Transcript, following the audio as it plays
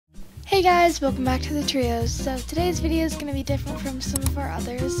Hey guys, welcome back to the trios. So today's video is going to be different from some of our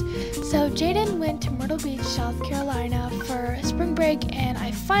others. So Jaden went to Myrtle Beach, South Carolina for spring break and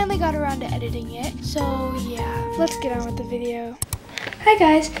I finally got around to editing it. So yeah, let's get on with the video. Hi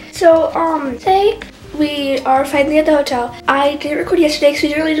guys, so today we are finally at the hotel. I didn't record yesterday because we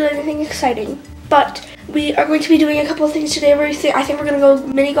didn't really do anything exciting. But we are going to be doing a couple of things today. I think we're going to go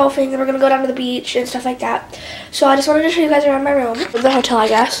mini golfing and we're going to go down to the beach and stuff like that. So I just wanted to show you guys around my room. The hotel, I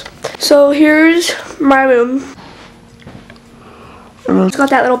guess. So here's my room. It's got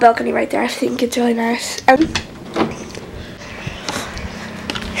that little balcony right there. I think it's really nice. And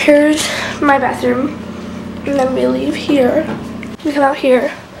here's my bathroom. And then we leave here. We come out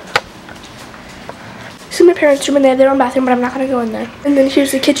here. This is my parents' room and they have their own bathroom, but I'm not going to go in there. And then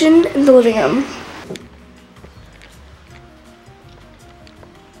here's the kitchen and the living room.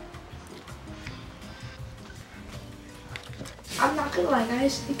 I'm not gonna lie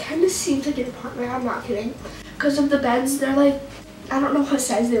guys, it kind of seems like an apartment, I'm not kidding. Because of the beds, they're like, I don't know what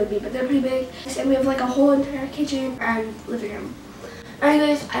size they would be, but they're pretty big. And we have like a whole entire kitchen and living room. Alright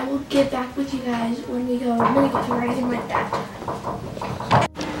guys, I will get back with you guys when we go mini golfing or anything like that.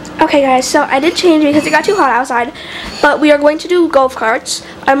 Okay guys, so I did change because it got too hot outside, but we are going to do golf carts.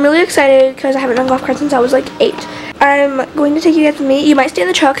 I'm really excited because I haven't done golf carts since I was like 8. I'm going to take you guys with me. You might stay in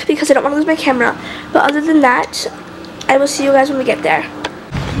the truck because I don't want to lose my camera, but other than that, I will see you guys when we get there.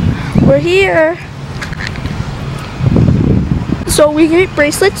 We're here. So we get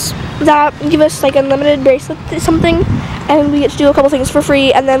bracelets that give us like unlimited bracelet something, and we get to do a couple things for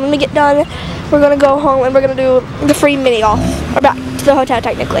free, and then when we get done, we're gonna go home and we're gonna do the free mini golf, or back to the hotel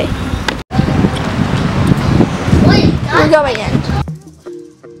technically. We're going in.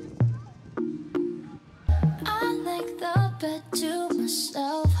 I like the bed to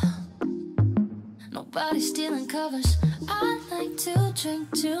myself. Nobody's stealing covers. I like to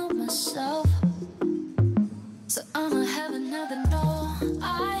drink to myself. So I'ma have another no.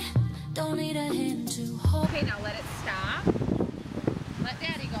 I don't need a hand to hold. Okay, now let it stop. Let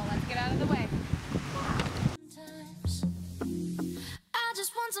Daddy go. Let's get out of the way. Sometimes I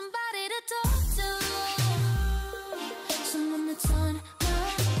just want somebody to talk to. Someone that's on my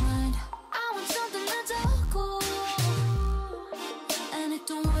mind. I want something that's all cool. And it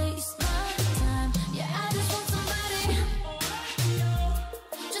don't waste my time. Yeah, I just want somebody.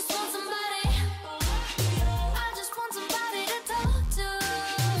 Just want somebody. I just want somebody to talk to.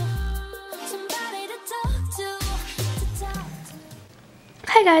 Somebody to talk to.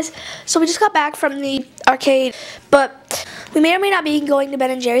 Hi guys, so we just got back from the arcade, but we may or may not be going to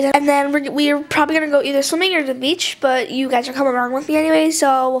Ben & Jerry's, and then we're probably going to go either swimming or to the beach, but you guys are coming along with me anyway,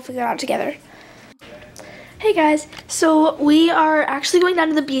 so we'll figure it out together. Hey guys, so we are actually going down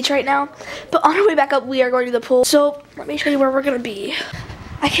to the beach right now, but on our way back up we are going to the pool, so let me show you where we're going to be.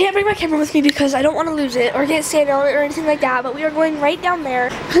 I can't bring my camera with me because I don't want to lose it or get sand on it or anything like that, but we are going right down there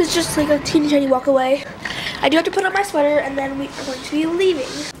because it's just like a teeny tiny walk away. I do have to put on my sweater and then we are going to be leaving.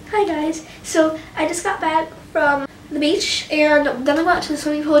 Hi guys, so I just got back from the beach and then we went to the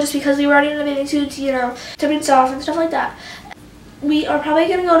swimming pool just because we were already in the bathing suits, you know, to rinse off and stuff like that. We are probably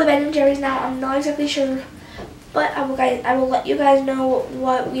going to go to Ben & Jerry's now, I'm not exactly sure, but I will let you guys know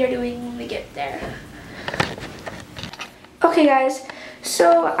what we are doing when we get there. Okay guys,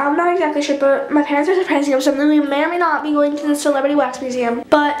 so I'm not exactly sure, but my parents are surprising us something. We may or may not be going to the Celebrity Wax Museum,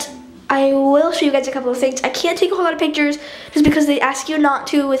 but I will show you guys a couple of things. I can't take a whole lot of pictures just because they ask you not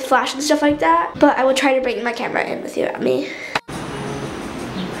to with flash and stuff like that, but I will try to bring my camera in with you at me.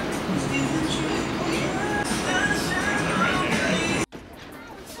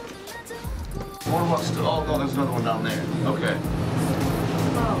 Boardwalk's still, oh no, there's another one down there. Okay.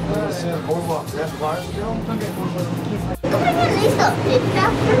 Boardwalk, that's Florida still? Look at Lisa picked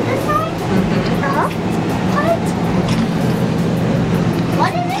up from the side.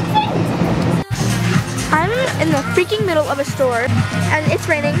 What is it saying? I'm in the freaking middle of a store and it's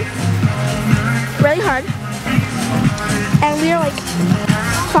raining really hard and we are like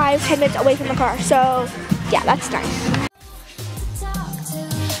 5-10 minutes away from the car, so yeah, that's nice.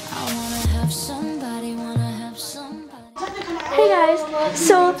 Hey guys,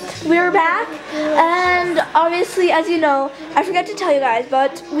 so we're back, and obviously, as you know, I forgot to tell you guys,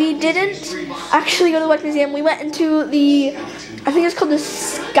 but we didn't actually go to the Wax Museum. We went into the, I think it's called the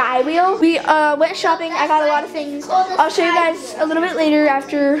Sky Wheel. We went shopping. I got a lot of things. I'll show you guys a little bit later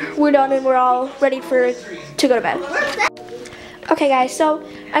after we're done and we're all ready to go to bed. Okay guys, so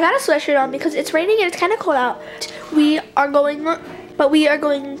I got a sweatshirt on because it's raining and it's kind of cold out. We are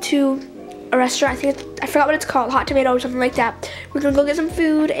going to a restaurant, I forgot what it's called, Hot Tomato or something like that. We're gonna go get some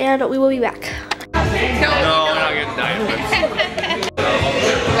food and we will be back. No, we're not getting diet.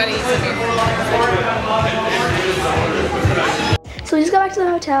 we just got back to the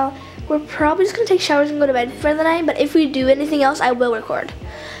hotel. We're probably just gonna take showers and go to bed for the night, but if we do anything else, I will record.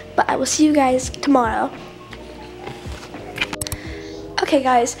 But I will see you guys tomorrow. Okay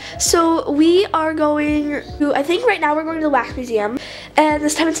guys, so we are going to, I think right now we're going to the wax museum, and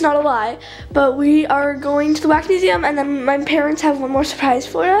this time it's not a lie, but we are going to the wax museum, and then my parents have one more surprise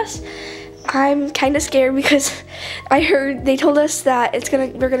for us. I'm kind of scared because I heard they told us that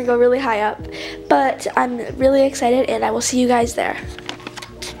we're gonna go really high up, but I'm really excited, and I will see you guys there.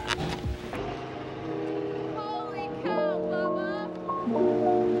 Holy cow, Bubba. This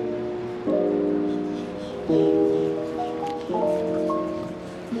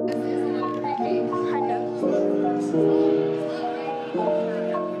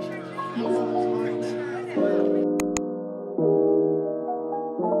is a little creepy.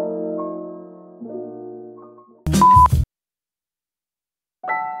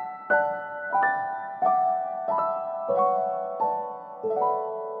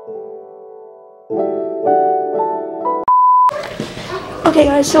 Okay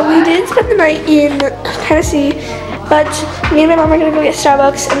guys, so we did spend the night in Tennessee, but me and my mom are gonna go get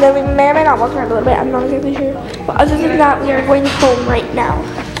Starbucks, and then we may or may not walk around a little bit, I'm not exactly sure. But other than that, we are going home right now.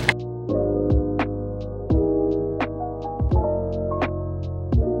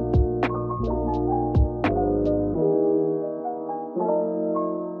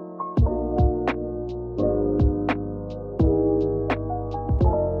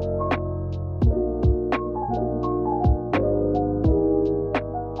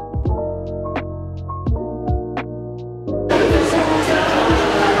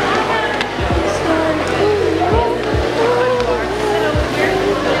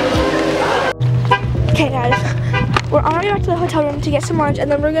 Okay guys, we're on our way back to the hotel room to get some lunch, and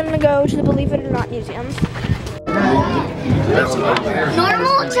then we're gonna go to the Believe It or Not museum. Normal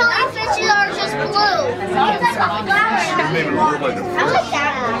jellyfishes are just blue. It made me look like I like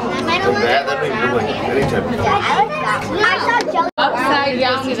that. that made me look like any type of I like that. I saw jelly. Upside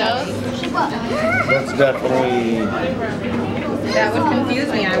down, see those? That's definitely. That would confuse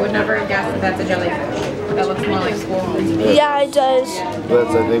me. I would never guess that that's a jellyfish. That looks more like swollen. Yeah, it does.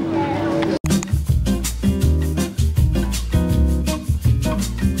 That's, I think,